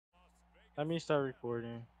Let me start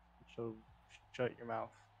recording. So shut your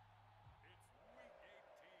mouth.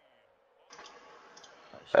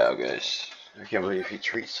 That shit's Wow, annoying. guys, I can't believe he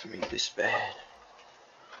treats me this bad.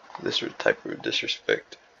 This type of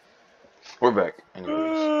disrespect. We're back,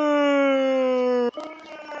 anyways.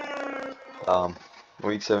 Um,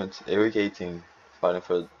 week 17, week 18, fighting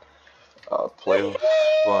for playoff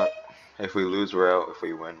spot. If we lose, we're out. If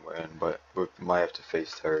we win, we're in. But we might have to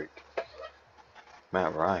face Tarek,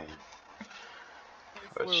 Matt Ryan.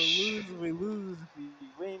 If we Which, lose, we lose. If we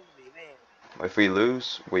win, we win. if we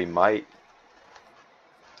lose, we might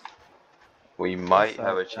What's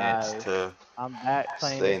have up, a chance guys? to I'm back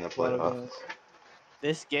playing stay this in the Portal playoffs. game.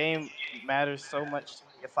 This game matters so much to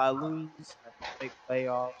me. If I lose, I don't make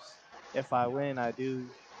playoffs. If I win, I do.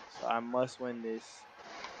 So I must win this.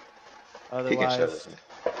 He can shut us Otherwise,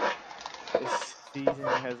 this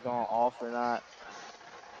season has gone off or not.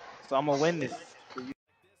 So I'm gonna win this for you.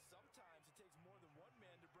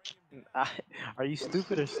 I, are you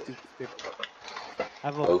stupid or stupid? I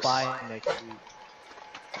have a Close. bye next week.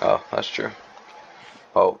 Oh, that's true.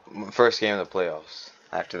 Oh, first game of the playoffs.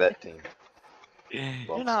 After that team You're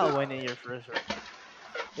bumps not it. winning your first round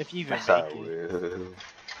if you even Yes, I make it. will.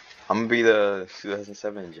 I'm gonna be the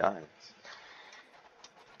 2007 Giants.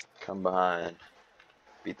 Come behind,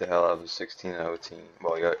 beat the hell out of a 16-0 team.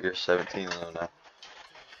 Well, you're 17-0 now.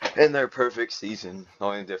 In their perfect season, the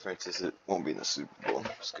only difference is it won't be in the Super Bowl.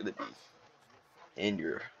 It's gonna be in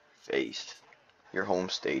your face, your home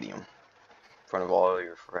stadium, in front of all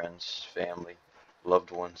your friends, family,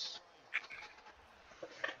 loved ones.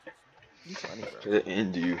 You funny, bro. To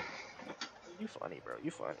end you. You funny, bro.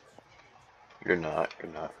 You funny. You're not.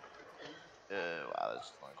 You're not. Wow, that's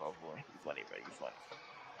just uncalled for. You funny, bro. You funny.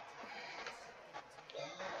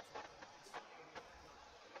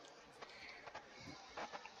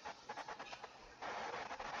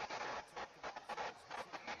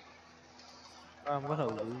 I'm gonna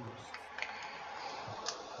lose.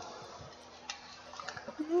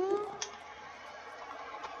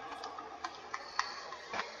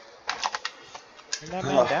 Bring that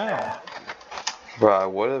man down. Bro, I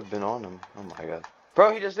would have been on him. Oh my god.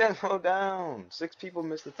 Bro, he just didn't go down. 6 people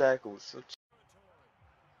missed the tackle. So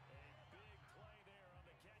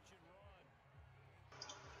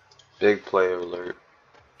big player alert.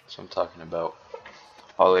 That's what I'm talking about.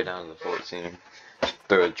 All the way down to the 14.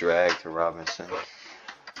 Throw a drag to Robinson.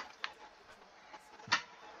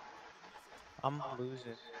 I'm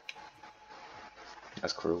losing.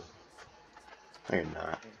 That's cruel. No, you're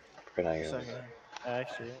not. We're not You gonna suck lose. at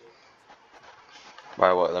shit.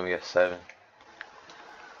 By what? Let me get 7.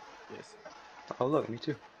 Yes. Oh, look, me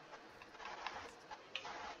too.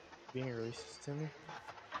 Being racist to me.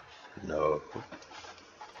 No.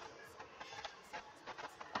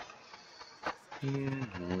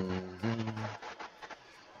 Mm-hmm.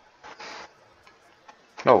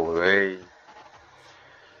 No way.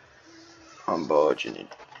 I'm barging it.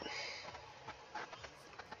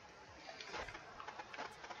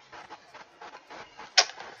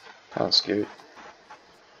 I'm scared.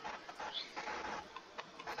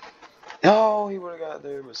 No, he would have got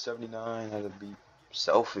there, but 79 had to be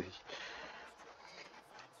selfish.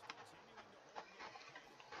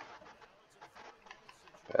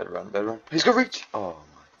 Bad run, bad run. He's gonna reach! Oh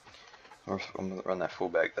my. I'm gonna run that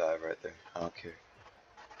fullback dive right there. I don't care.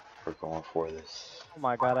 We're going for this. Oh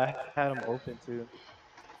my god, I had him open too.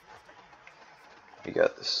 You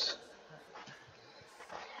got this.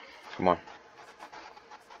 Come on.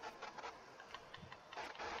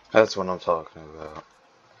 That's what I'm talking about.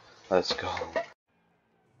 Let's go.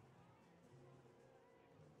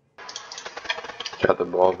 Got the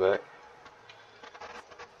ball back.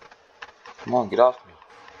 Come on, get off me.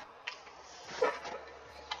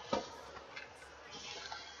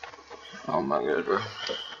 Oh my god, bro.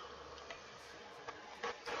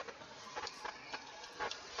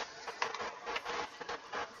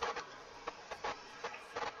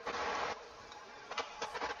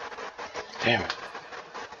 Damn it.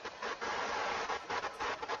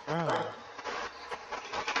 Bro.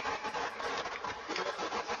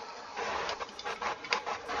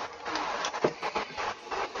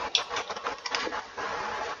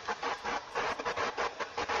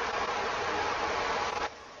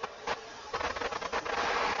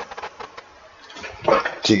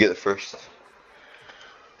 Did you get the first?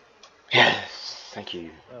 Yes. Thank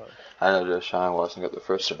you. Oh. I know Deshaun Watson got the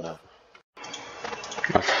first or not.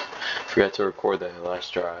 I forgot to record that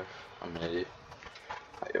last drive. I'm an idiot.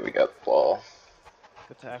 Yeah, we got the ball.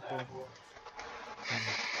 Good tackle.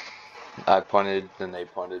 I punted, then they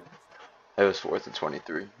punted. It was 4th and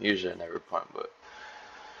 23. Usually I never punt, but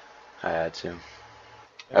I had to.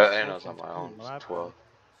 It was And I fourth was on and my 20. own My bad. 12.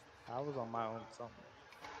 I was on my own something.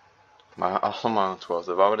 I was on my own 12.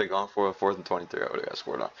 If I would have gone for a 4th and 23, I would have got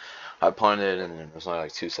scored on. I punted, and then there was only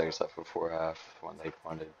like 2 seconds left before half when they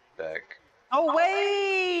punted back. Oh,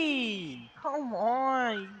 wait! Come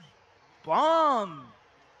on, you bum!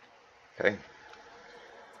 Okay.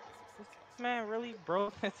 This man really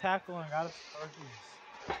broke the tackle and got us starters.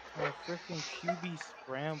 On a freaking QB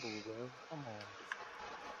scramble, bro. Come on.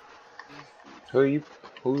 These Who are fools. you?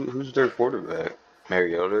 Who's their quarterback?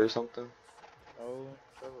 Mariota or something? Oh,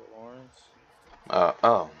 Trevor Lawrence.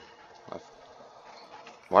 Oh.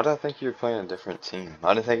 Why did I think you were playing a different team?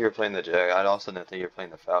 I didn't think you were playing the Jag. I also didn't think you were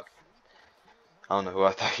playing the Falcons. I don't know who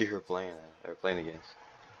I thought you were playing. They were playing against.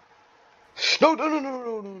 No, no, no, no, no,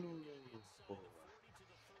 no, no, no. Oh,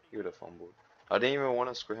 you would have fumbled. I didn't even want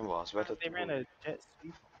to scramble. I was about to They throw ran it. a jet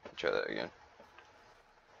sweep. Try that again.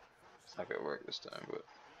 It's not gonna work this time, but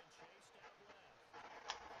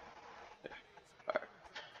yeah. Alright.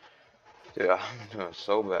 Dude, I'm doing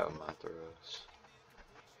so bad with my throws.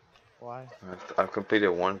 Why? I've completed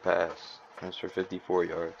 1 pass. And it's for 54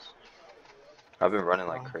 yards. I've been running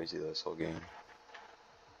like Why? crazy this whole game.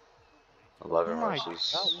 Oh 11 my god,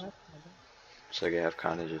 rushes. what? Second half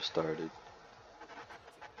kind of just started.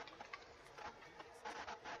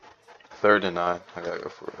 3rd and 9. I gotta go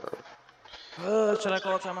for it. Should I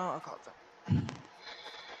call timeout? I'll call time.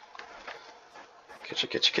 Catch it,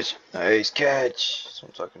 catch it, catch it. Nice catch. That's what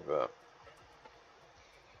I'm talking about.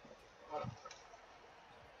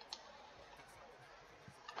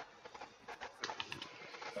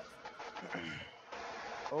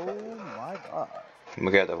 Oh my god.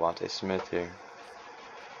 We got Devontae Smith here.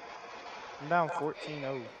 I'm down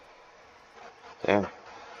 14-0 Damn. to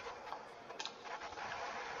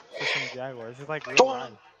some Jaguars. It's like real Oh,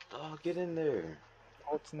 life. get in there.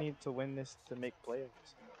 Colts need to win this to make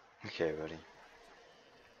playoffs. Okay, buddy.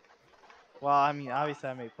 Well, I mean, obviously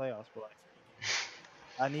I made playoffs, but like,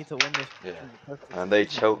 I need to win this Yeah. in the perfect And they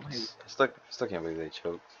season. choked. I still can't believe they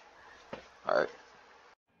choked. Alright.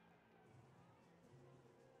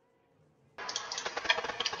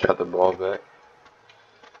 Got the ball back.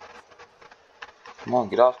 Come on,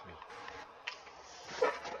 get off me.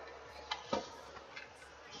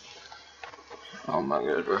 Oh my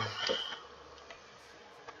god, bro.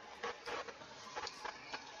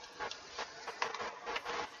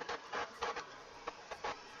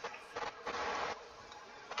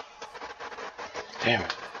 Damn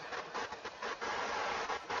it.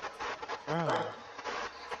 Bro.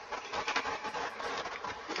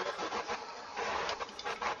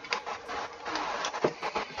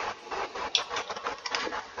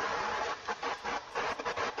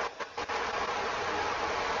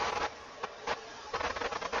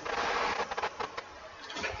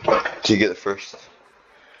 Did you get the first?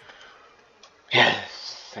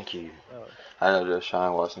 Yes. Thank you. Oh. I know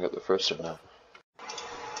Deshaun Watson got the first or not.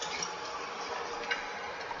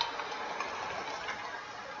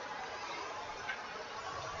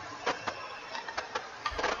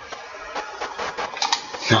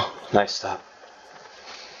 No. Nice stop.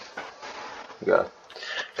 Got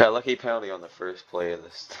a lucky penalty on the first play of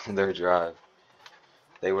their drive.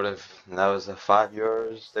 They would have. That was the 5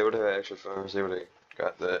 yards. They would have had extra 5 yards. They would have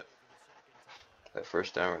got that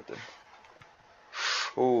first down right there.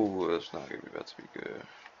 Oh, that's not gonna be about to be good.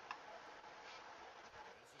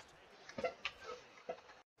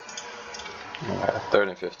 Alright, 3rd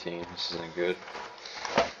and 15. This isn't good.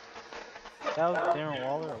 That was Darren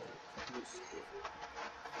Waller. He was scared.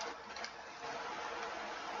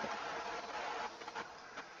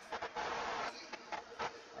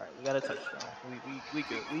 All right, we got a touchdown. We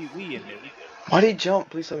good. We in there. We good. Why did he jump?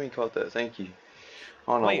 Please let me caught that. Thank you.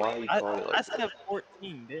 I don't know Wait, why he I caught it I like that. said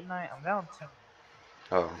 14, didn't I? I'm down 10.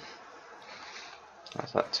 Oh,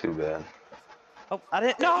 that's not too bad. Oh, I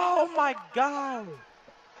didn't. No, oh my god!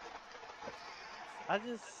 I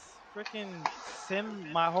just freaking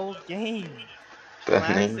simmed my whole game on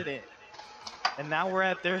Bad name. accident, and now we're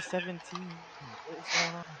at their 17. What is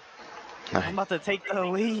going on? I'm Nice. about to take the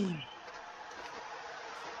lead.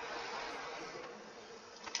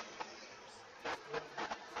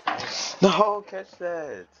 Tied off. No, catch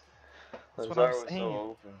that. That's what I'm Lazar was so saying.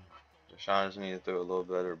 open. Deshaun just needed to throw a little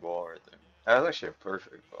better ball right there. That was actually a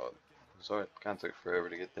perfect ball. So it kind of took forever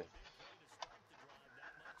to get there.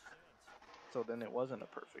 So then it wasn't a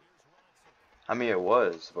perfect. I mean, it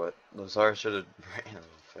was, but Lazar should have ran a little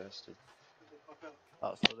faster.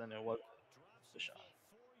 Oh, so then it wasn't the shot.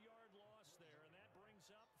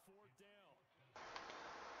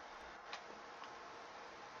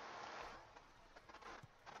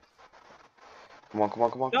 Come on, come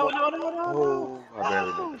on, come on, come No, on. no, no, no, no. Oh, I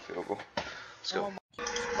barely made the No. field goal. Let's go. Oh my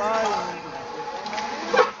spy moves, bro. Don't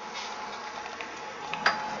matter.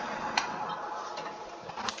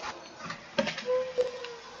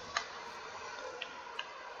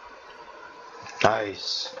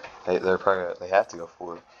 Nice. They're probably they have to go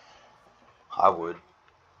for it. I would.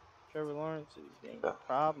 Trevor Lawrence is being Yeah. a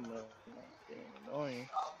problem right now. It's being annoying.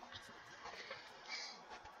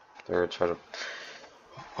 They're gonna try to.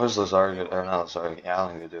 What's Lazard or not Lazard?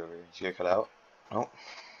 Allen gonna do over here? Is he gonna cut out? Nope.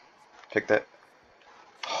 Pick that.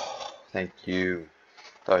 Thank you.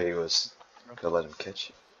 Thought he was gonna let him catch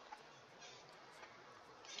it.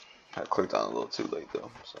 I clicked on it a little too late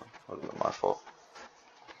though, so that would have been my fault.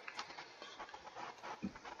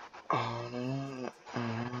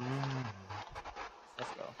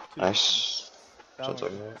 Let's go. Nice. Sounds Dalvin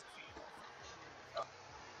like Cook. that.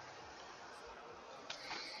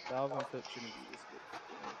 Dalvin Cook shouldn't be this good.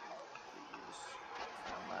 Please.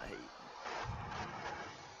 I'm not hating.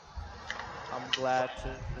 I'm glad to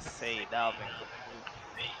say Dalvin Cook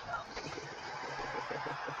is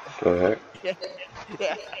Go ahead.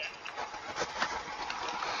 yeah.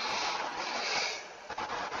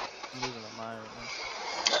 I'm losing my mind right now.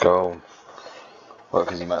 Let's go. What,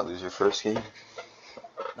 because you might lose your first game?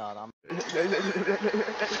 No, I'm.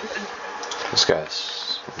 This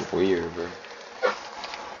guy's weird, bro.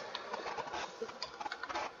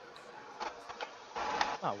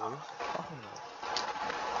 Not weird. Talking about.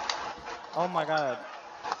 Oh my god.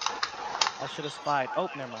 I should have spied. Oh,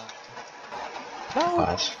 never mind. No!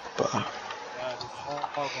 Nice. God, it's all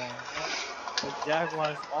going wrong. The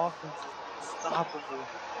Jaguars' offense is unstoppable.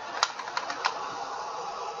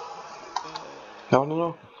 No, no,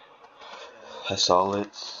 no. I saw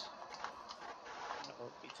it. No,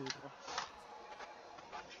 me too,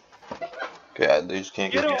 bro. Yeah, they just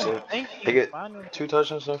can't Get get him! into it. Thank They you. get Finally. 2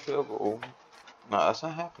 touchdowns on the field goal. No, that's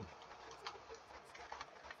not happening.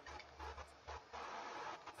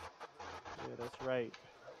 Yeah, that's right.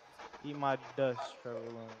 Eat my dust, Trevor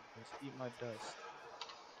Lawrence. Eat my dust.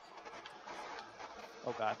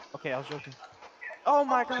 Oh god. Okay, I was joking. Oh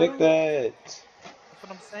my god. Pick that. That's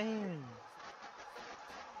what I'm saying.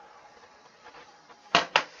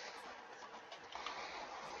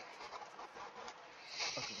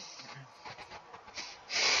 Okay.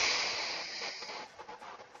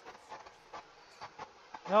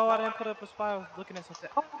 No, I didn't put up a spy. I was looking at something.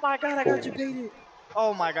 Oh my god, I got you baited.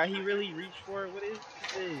 Oh my god, he really reached for it. What is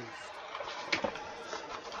this?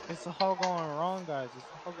 It's all going wrong, guys. It's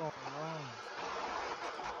all going wrong.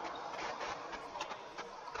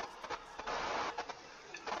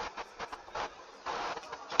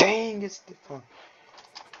 Dang, it's stiff arm.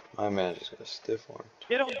 My man just got stiff arm.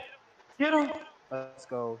 Get him! Get him! Let's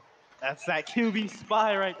go. That's that QB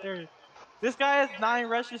spy right there. This guy has 9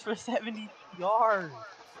 rushes for 70 yards.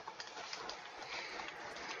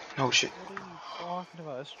 Oh shit. What are you talking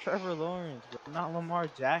about? It's Trevor Lawrence, bro, not Lamar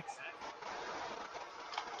Jackson.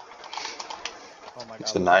 Oh my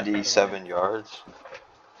It's god, a look at the 97 yards.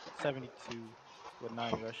 72 with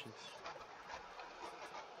 9 rushes.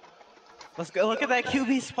 Let's go. Look at that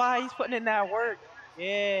QB spy. He's putting in that work.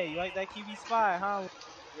 Yeah, you like that QB spy, huh?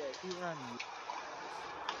 Yeah, keep running.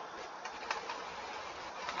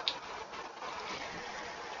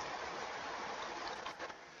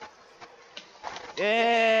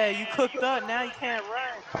 Yeah, you cooked up. Now you can't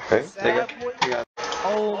run. Okay, Sad boy.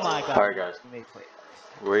 Oh my god. Alright guys, You made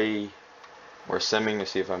playoffs. we're simming to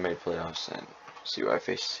see if I made playoffs and see what I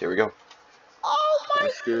face. Here we go. Oh my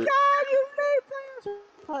Let's do it. god, you made playoffs.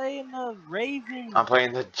 You're playing the Ravens. I'm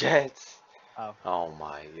playing the Jets. Oh. Oh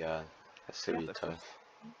my god. That's gonna be The tough.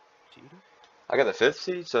 cheater. I got the 5th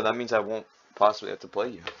seed, so that means I won't possibly have to play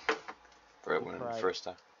you for You winning the probably, first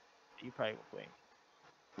time. you probably won't win.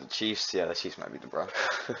 The Chiefs, yeah, the Chiefs might be the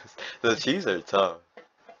Broncos. The Chiefs are tough,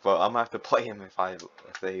 but I'm gonna have to play them if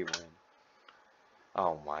they win.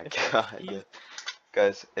 Oh my If the god, Chiefs, yeah.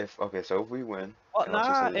 Guys, if we win, well, and let's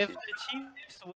just say nah. the If Chiefs. the Chiefs